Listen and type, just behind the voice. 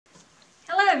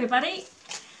everybody,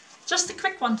 just a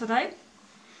quick one today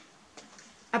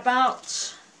about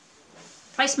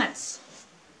placemats.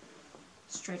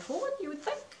 Straightforward, you would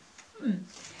think.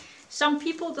 Some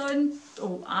people don't,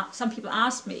 or some people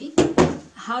ask me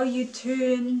how you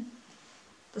turn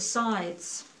the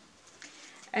sides,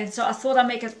 and so I thought I'd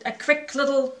make a quick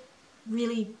little,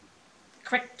 really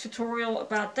quick tutorial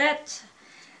about that,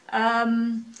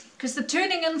 because the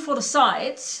turning in for the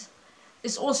sides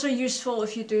is also useful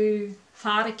if you do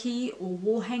whariki or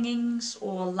wall hangings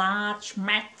or large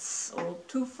mats or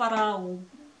tūwhara,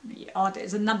 or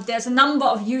there's a number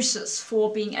of uses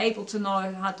for being able to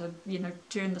know how to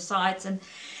turn the sides. And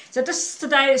so this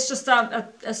today is just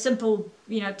a simple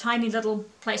tiny little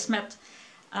placemat,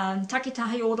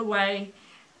 takitahi all the way.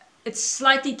 It's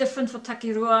slightly different for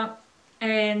takirua,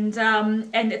 and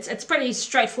it's pretty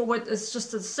straightforward. It's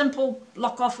just a simple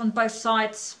lock off on both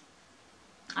sides.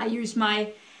 I use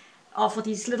my, for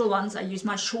these little ones, I use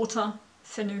my shorter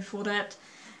whenua for that.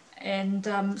 And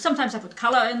sometimes I put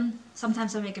colour in,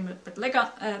 sometimes I make them a bit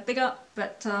bigger,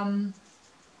 but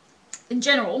in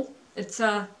general, it's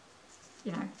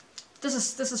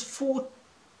this is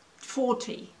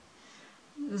 40.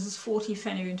 This is 40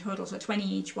 whenua in total, so 20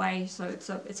 each way. So it's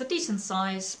a decent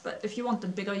size. But if you want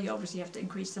them bigger, you obviously have to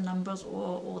increase the numbers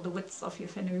or the width of your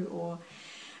whenua, or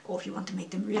if you want to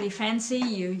make them really fancy,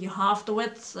 you halve the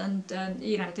width. And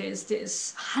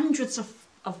there's hundreds of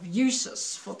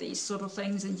uses for these sort of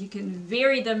things, and you can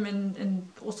vary them in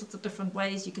all sorts of different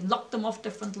ways. You can lock them off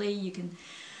differently, you can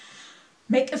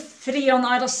make a fitty on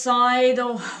either side,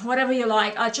 or whatever you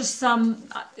like. I just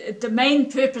the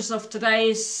main purpose of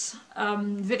today's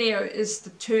video is the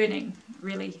turning,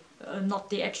 really, not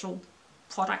the actual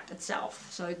product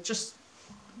itself. So just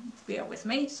bear with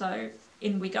me. So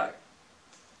in we go.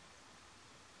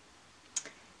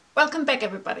 Welcome back,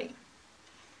 everybody.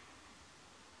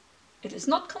 It is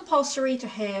not compulsory to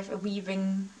have a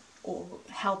weaving or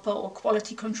helper or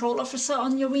quality control officer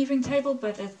on your weaving table,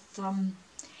 but it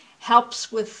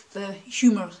helps with the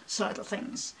humour side of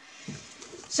things.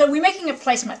 So we're making a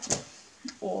placemat,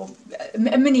 or a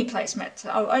mini placemat.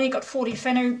 I've only got 40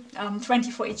 whenua,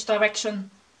 20 for each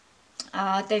direction.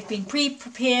 They've been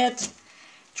pre-prepared,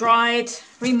 dried,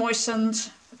 re-moistened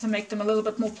to make them a little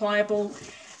bit more pliable.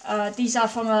 These are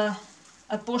from a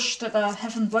bush that I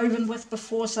haven't woven with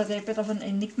before, so they're a bit of an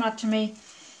enigma to me,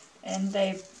 and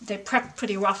they're prepped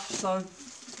pretty rough, so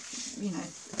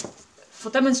for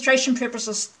demonstration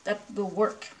purposes that will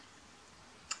work.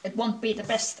 It won't be the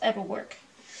best ever work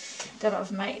that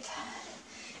I've made.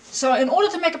 So in order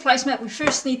to make a placemat, we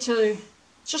first need to,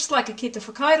 just like a kita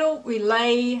whakairo, we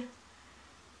lay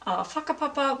our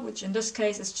whakapapa, which in this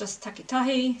case is just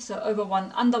takitahi, so over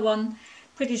one, under one.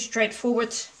 Pretty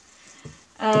straightforward.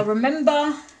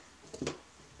 Remember,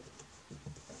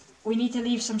 we need to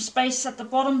leave some space at the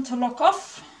bottom to lock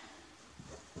off.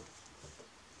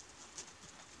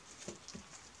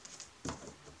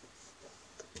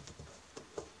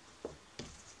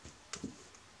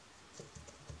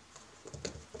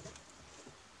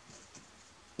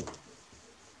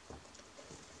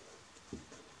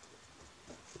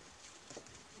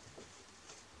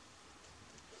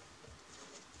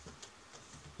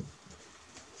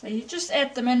 So you just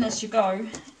add them in as you go,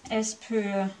 as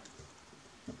per,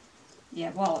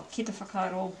 kita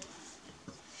whakairo,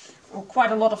 or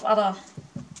quite a lot of other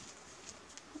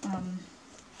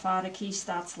whariki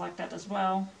starts like that as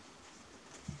well.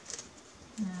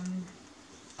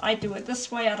 I do it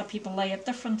this way, other people lay it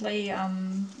differently.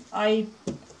 I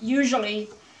usually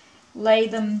lay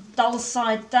them dull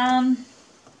side down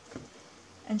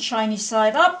and shiny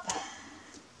side up.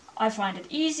 I find it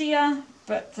easier,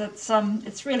 but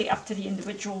it's really up to the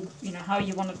individual, how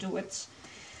you want to do it.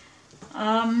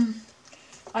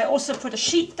 I also put a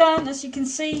sheet down, as you can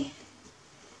see.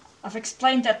 I've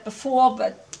explained that before,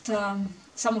 but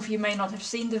some of you may not have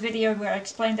seen the video where I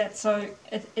explained that, so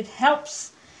it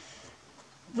helps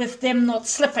with them not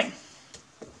slipping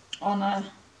on a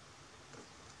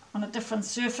different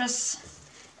surface.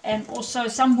 And also,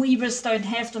 some weavers don't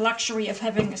have the luxury of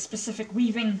having a specific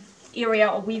weaving area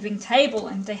or weaving table,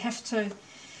 and they have to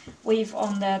weave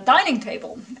on the dining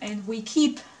table, and we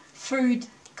keep food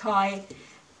kai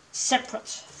separate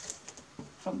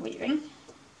from weaving,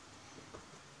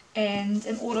 and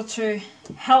in order to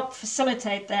help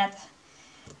facilitate that,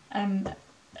 a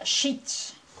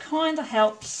sheet kind of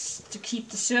helps to keep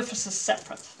the surfaces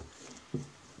separate.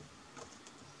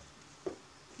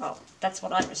 Well, that's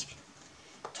what I was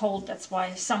told. That's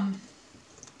why some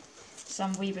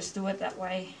weavers do it that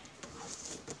way.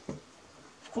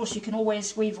 Of course, you can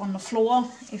always weave on the floor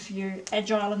if you're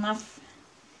agile enough,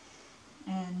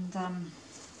 and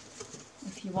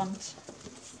if you want.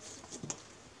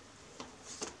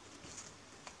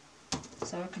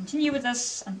 So I'll continue with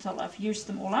this until I've used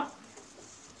them all up.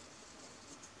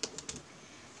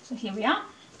 So here we are,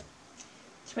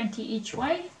 20 each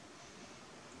way.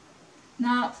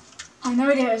 Now, I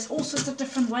know there's all sorts of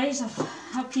different ways of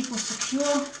how people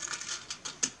secure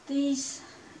these.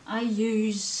 I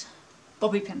use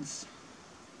bobby pins.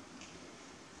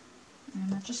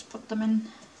 And I just put them in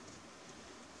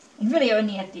really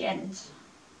only at the end.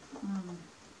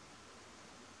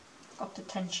 Got the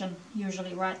tension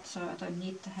usually right, so I don't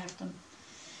need to have them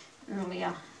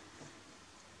earlier.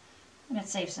 And it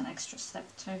saves an extra step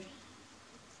too.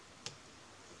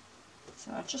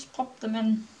 So I just pop them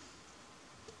in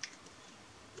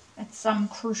at some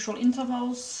crucial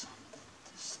intervals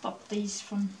to stop these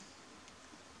from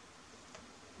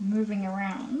moving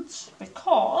around,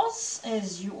 because,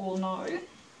 as you all know,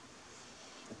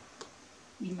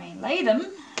 we may lay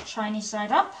them shiny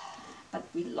side up, but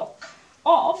we lock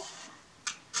off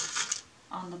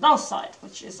on the dull side,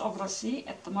 which is obviously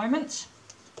at the moment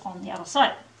on the other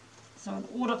side. So in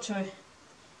order to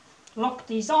lock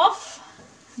these off,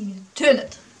 you need to turn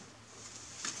it.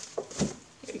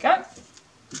 Here we go.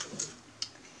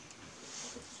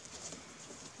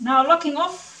 Now locking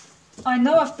off, I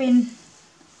know I've been,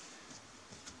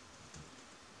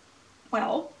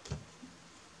 well,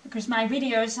 because my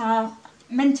videos are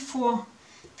meant for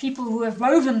people who have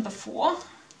woven before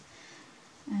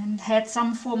and had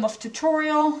some form of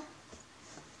tutorial.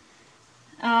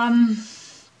 I'm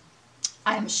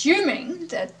assuming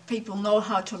that people know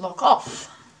how to lock off.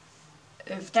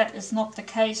 If that is not the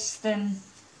case, then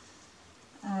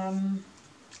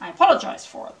I apologize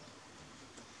for it.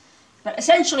 But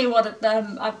essentially what it,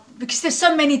 because there's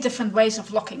so many different ways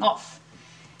of locking off.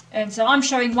 And so I'm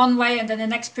showing one way, and then the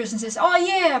next person says, oh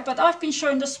yeah, but I've been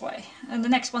shown this way. And the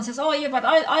next one says, oh yeah, but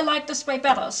I like this way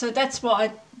better. So that's why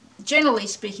I, generally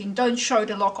speaking, don't show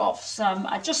the lock offs.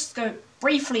 I just go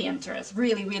briefly into it,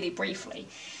 really, really briefly.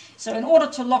 So in order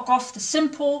to lock off the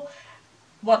simple,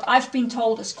 what I've been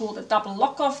told is called a double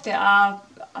lock off. There are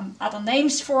other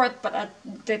names for it, but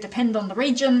they depend on the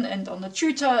region and on the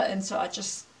tutor, and so I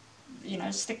just, you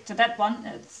know, stick to that one.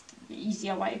 It's the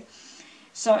easier way.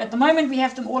 So at the moment we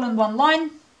have them all in one line.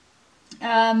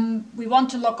 We want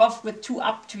to lock off with 2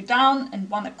 up, 2 down, and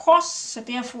 1 across. So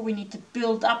therefore we need to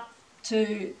build up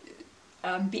to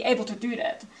be able to do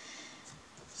that.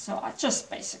 So I just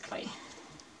basically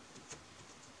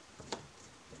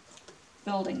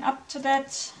building up to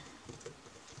that.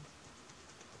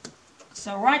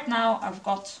 So right now I've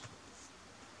got,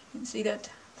 you can see that,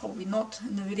 probably not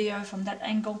in the video from that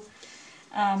angle.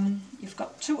 You've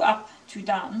got 2 up, 2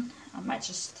 down. I might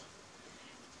just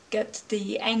get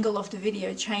the angle of the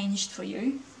video changed for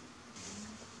you.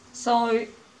 So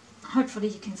hopefully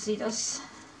you can see this.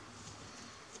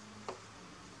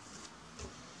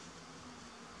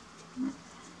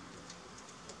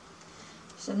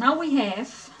 So now we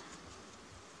have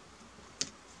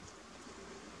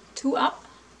 2 up,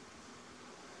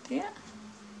 there,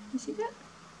 you see that?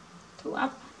 2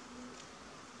 up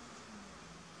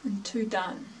and 2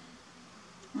 down,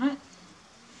 right?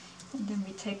 And then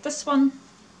we take this one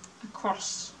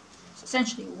across. So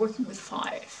essentially we're working with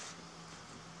 5.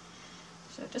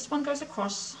 So this one goes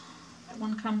across, that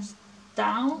one comes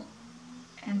down,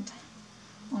 and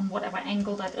on whatever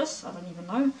angle that is, I don't even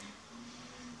know.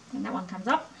 And that one comes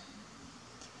up.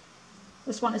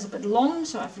 This one is a bit long,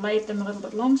 so I've laid them a little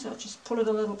bit long, so I'll just pull it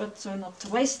a little bit so not to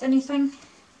waste anything.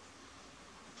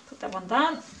 Put that one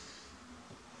down.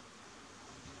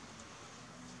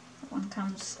 That one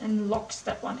comes in, locks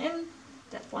that one in.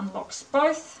 That one locks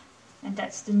both, and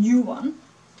that's the new one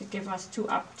to give us 2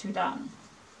 up, 2 down.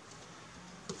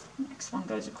 Next one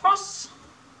goes across.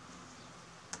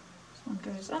 This one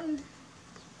goes in.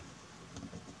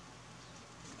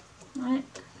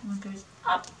 Right, that one goes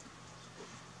up,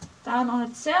 down on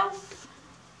itself.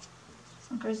 This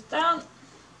one goes down,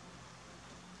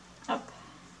 up,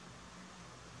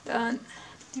 down.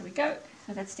 There we go.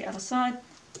 So that's the other side.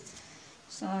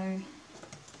 So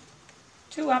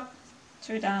 2 up,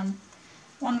 2 down,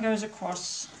 1 goes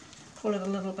across. Pull it a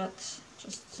little bit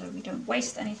just so we don't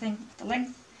waste anything with the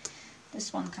length.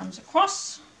 This one comes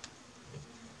across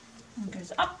and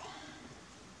goes up,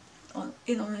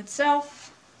 in on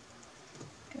itself.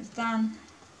 Goes down,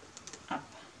 up,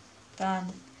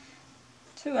 down,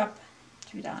 2 up,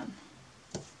 2 down.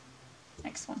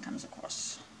 Next one comes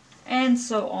across, and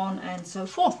so on and so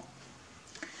forth.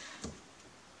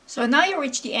 So now you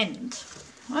reach the end,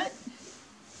 right?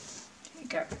 There you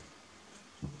go.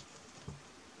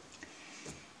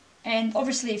 And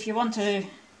obviously if you want to,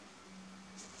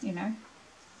 you know,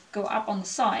 go up on the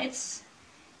sides,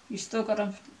 you still got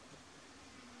to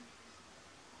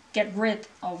get rid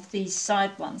of these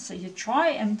side ones. So you try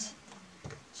and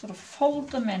sort of fold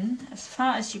them in as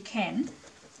far as you can,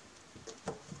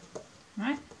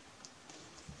 right?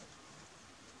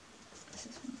 This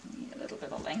is need a little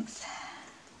bit of length.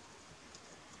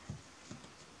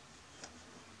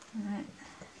 All right.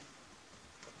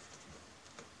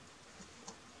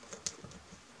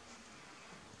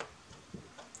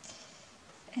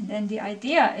 And then the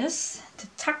idea is to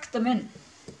tuck them in.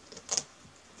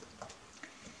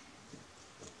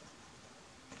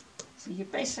 So you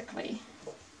basically,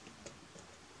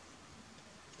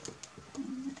 I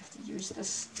might have to use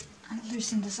this and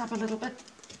loosen this up a little bit.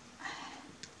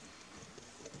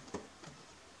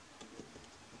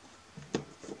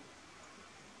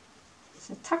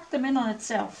 So tuck them in on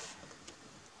itself.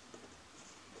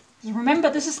 Remember,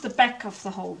 this is the back of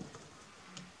the whole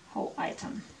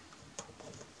item.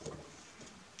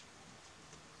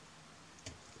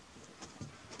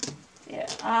 There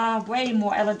are way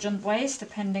more elegant ways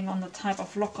depending on the type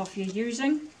of lock-off you're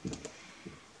using,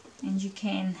 and you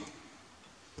can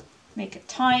make it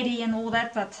tidy and all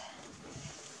that, but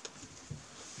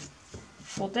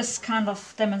for this kind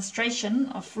of demonstration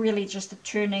of really just the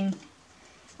turning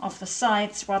of the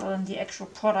sides rather than the actual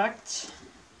product,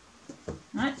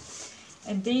 right?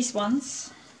 And these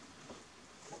ones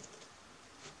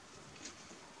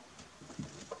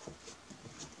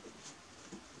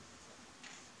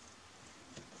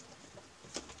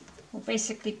will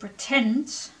basically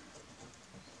pretend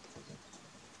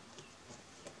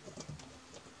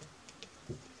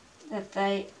that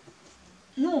they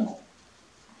normal.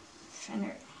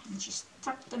 And just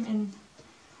tuck them in,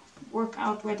 work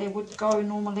out where they would go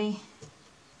normally.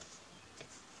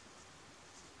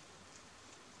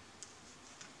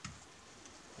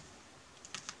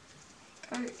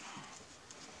 Go. And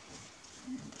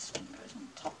this one goes on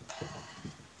top.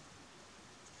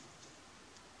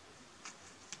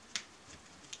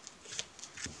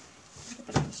 A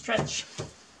bit of a stretch.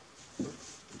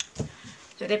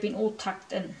 So they've been all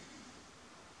tucked in.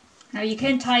 Now you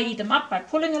can tidy them up by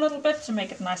pulling a little bit to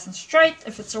make it nice and straight.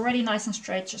 If it's already nice and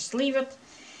straight, just leave it.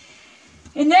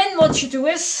 And then what you do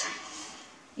is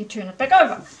you turn it back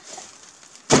over.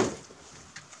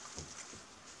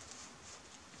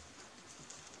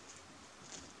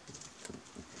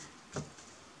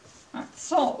 Right,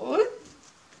 so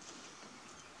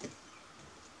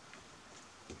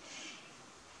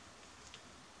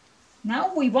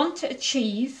now we want to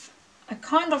achieve a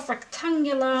kind of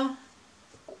rectangular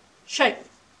shape.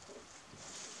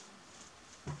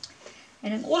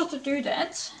 And in order to do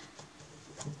that,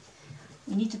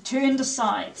 we need to turn the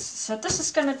sides. So this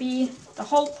is going to be, the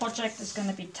whole project is going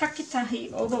to be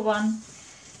takitahi over one,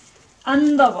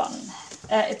 under one.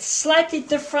 It's slightly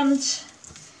different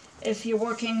if you're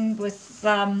working with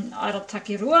either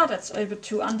takirua, that's over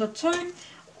 2 under 2,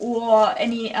 or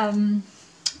any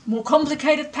more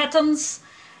complicated patterns,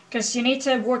 because you need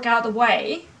to work out a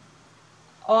way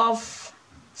of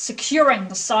securing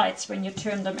the sides when you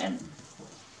turn them in.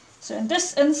 So in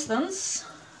this instance,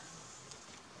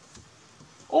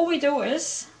 all we do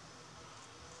is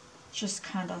just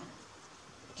kind of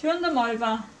turn them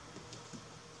over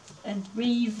and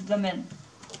weave them in.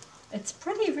 It's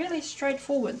really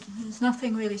straightforward. There's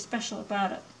nothing really special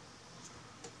about it.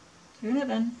 Turn it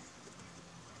in.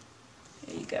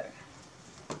 There you go.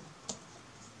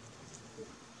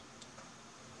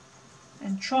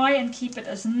 And try and keep it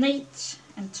as neat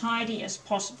and tidy as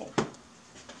possible.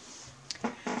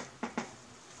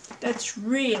 That's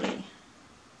really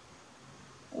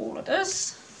all it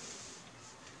is.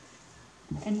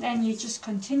 And then you just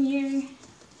continue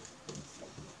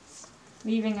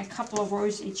weaving a couple of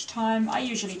rows each time. I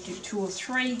usually do 2 or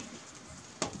 3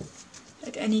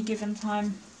 at any given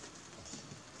time.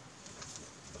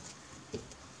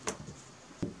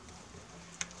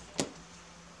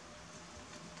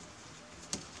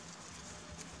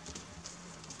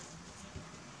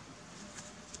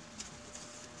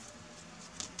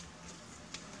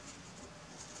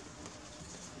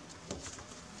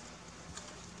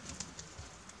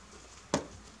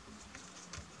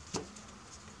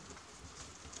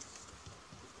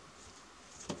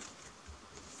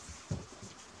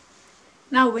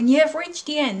 Now when you have reached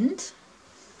the end,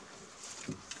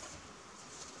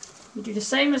 you do the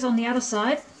same as on the other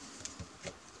side.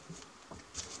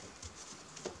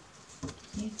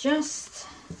 You just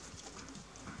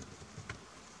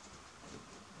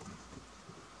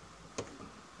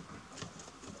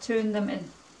turn them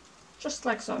in, just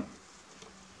like so.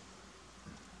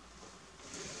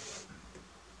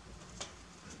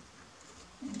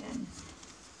 And then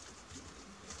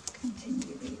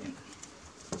Continue weaving.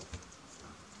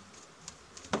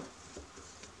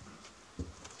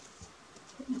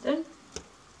 Putting it in.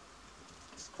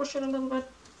 Squish it a little bit.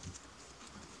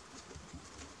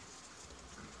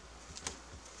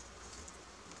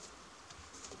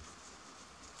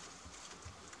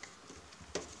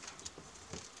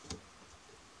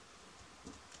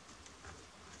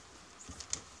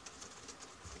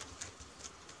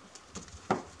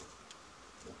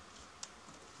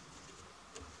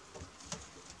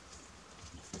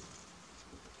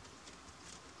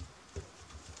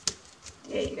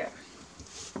 There you go.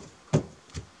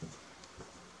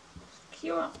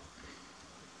 Secure.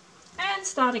 And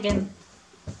start again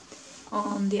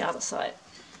on the other side.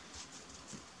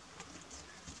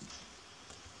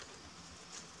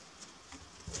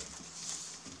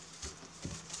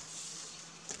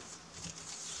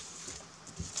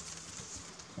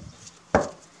 It's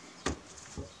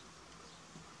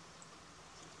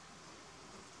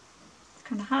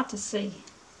kind of hard to see.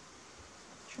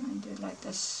 Try and do it like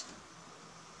this.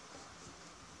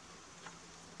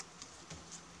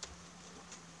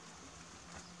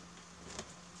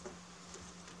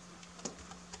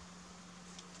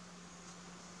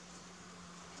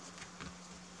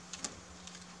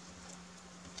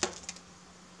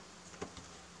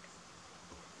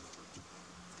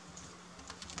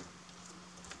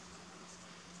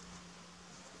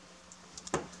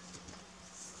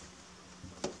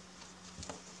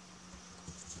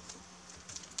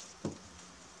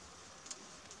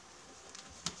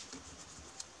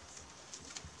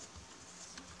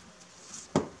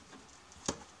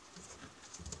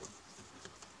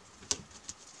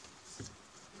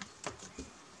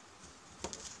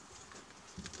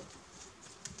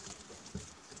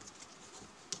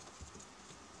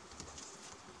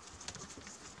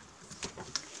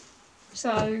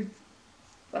 So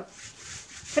I've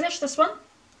finished this one,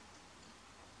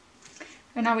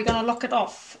 and now we're going to lock it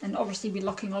off, and obviously we're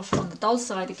locking off on the dull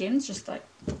side again, just like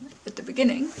at the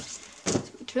beginning. So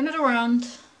we turn it around,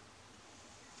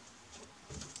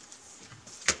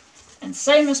 and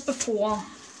same as before,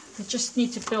 we just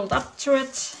need to build up to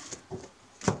it.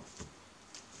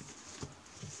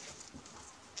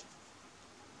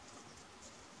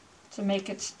 To make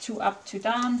it 2 up, 2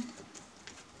 down.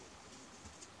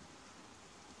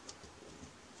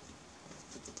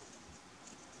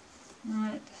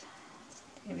 Right,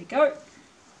 here we go.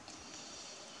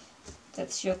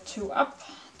 That's your 2 up,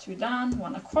 2 down,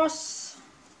 1 across,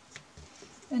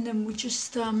 and then we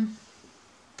just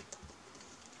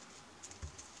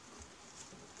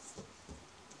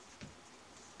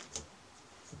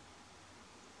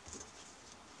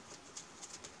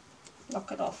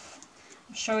lock it off.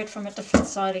 I'll show it from a different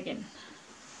side again.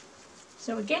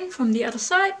 So again from the other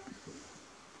side,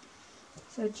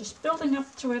 so just building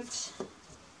up to it.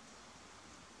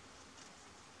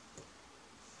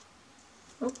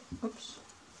 Oh, oops.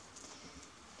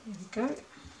 There we go.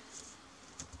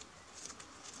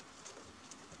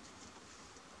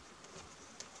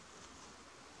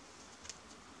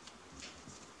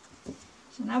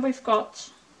 So now we've got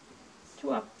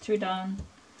 2 up, 2 down,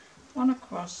 1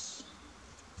 across,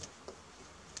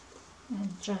 and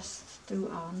just do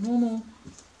our normal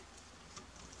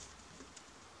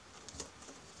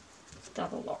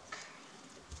double lock.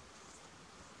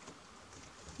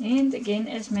 And again,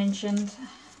 as mentioned,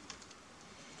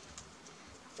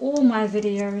 all my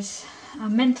videos are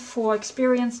meant for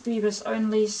experienced weavers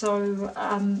only, so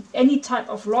any type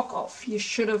of lock off you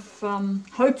should have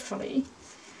hopefully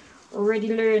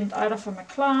already learned either from a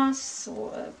class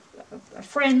or a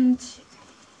friend,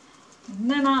 a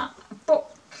nana, a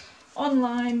book,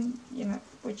 online, you know,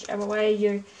 whichever way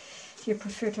you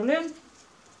prefer to learn.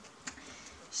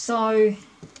 So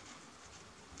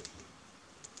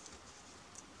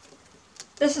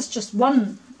this is just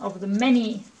one of the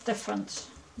many different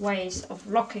ways of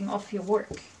locking off your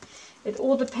work. It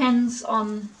all depends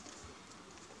on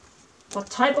what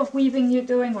type of weaving you're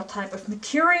doing, what type of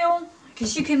material,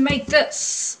 because you can make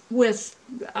this with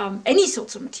any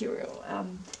sorts of material,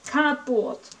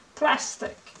 cardboard,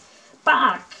 plastic,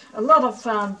 bark. A lot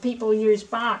of people use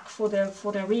bark for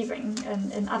their weaving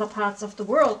in other parts of the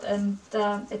world, and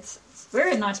it's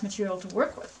very nice material to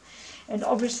work with. And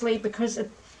obviously, because it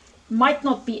might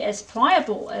not be as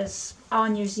pliable as our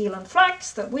New Zealand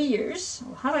flax that we use,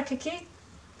 or Harakeke,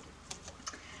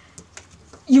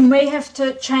 you may have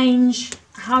to change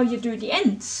how you do the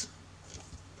ends.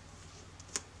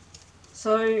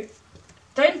 So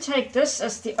don't take this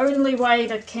as the only way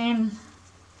that can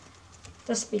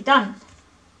this be done.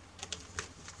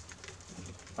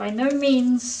 By no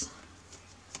means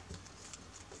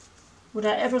would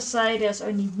I ever say there's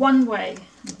only one way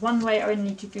one way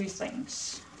only to do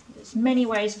things. There's many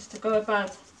ways to go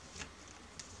about,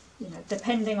 you know,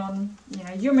 depending on, you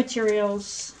know, your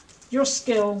materials, your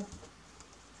skill.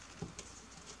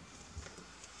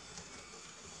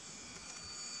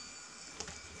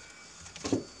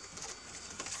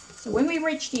 So when we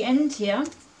reach the end here,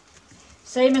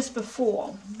 same as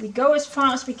before, we go as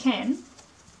far as we can,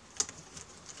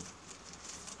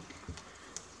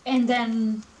 and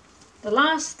then the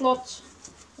last lot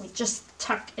we just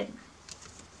tuck in.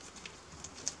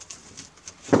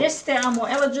 Yes, there are more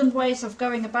elegant ways of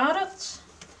going about it,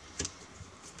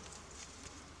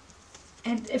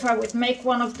 and if I would make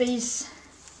one of these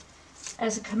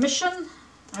as a commission,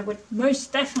 I would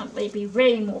most definitely be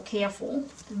way more careful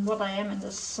than what I am in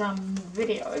this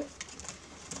video.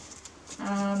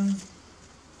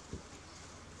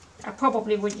 I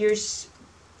probably would use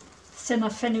thinner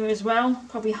finu as well,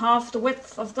 probably half the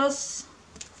width of this,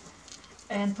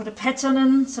 and put a pattern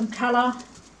in, some color,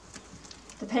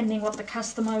 depending what the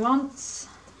customer wants.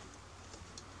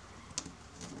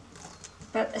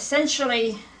 But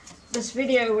essentially this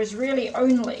video was really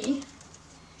only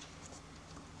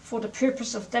for the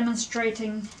purpose of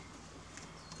demonstrating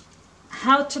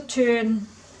how to turn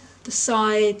the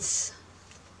sides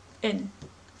in.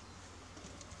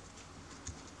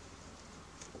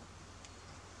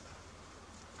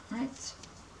 Right,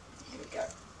 here we go.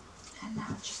 And now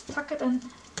just tuck it in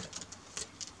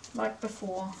like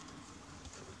before.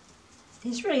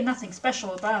 There's really nothing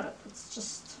special about it. It's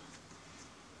just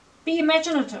be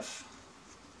imaginative.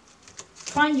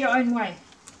 Find your own way.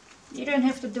 You don't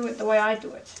have to do it the way I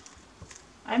do it.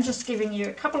 I'm just giving you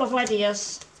a couple of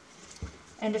ideas,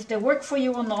 and if they work for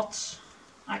you or not,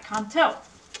 I can't tell.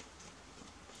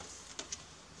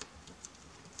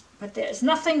 But there is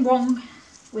nothing wrong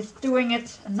with doing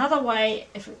it another way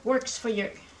if it works for you.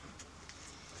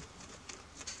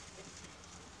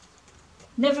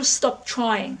 Never stop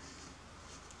trying.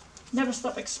 Never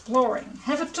stop exploring.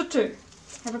 Have a tutu.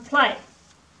 Have a play.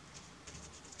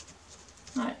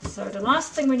 Right, so the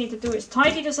last thing we need to do is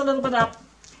tidy this a little bit up,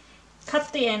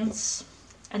 cut the ends,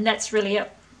 and that's really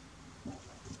it.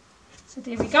 So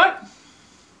there we go.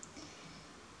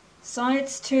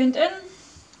 Sides turned in,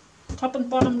 top and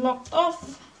bottom locked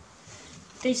off.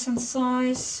 Decent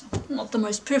size. Not the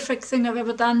most perfect thing I've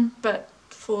ever done, but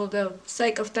for the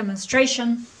sake of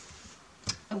demonstration,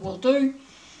 it will do.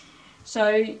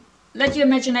 So let your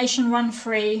imagination run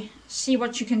free, see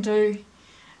what you can do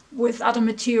with other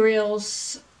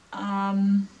materials.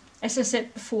 As I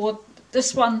said before,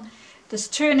 this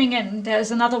turning in,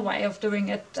 there's another way of doing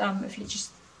it if you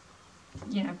just,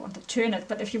 you know, want to turn it.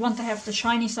 But if you want to have the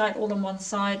shiny side all on one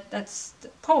side, that's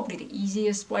probably the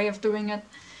easiest way of doing it.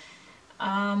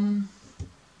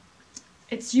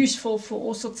 It's useful for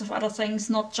all sorts of other things,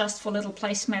 not just for little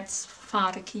placemats,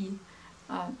 whariki,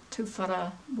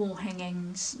 2-footer, wall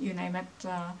hangings, you name it.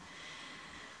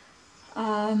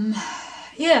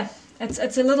 Yeah,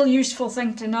 it's a little useful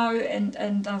thing to know,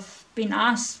 and I've been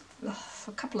asked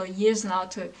for a couple of years now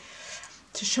to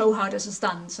show how this is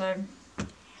done, so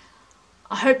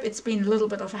I hope it's been a little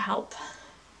bit of a help.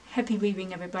 Happy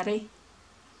weaving, everybody.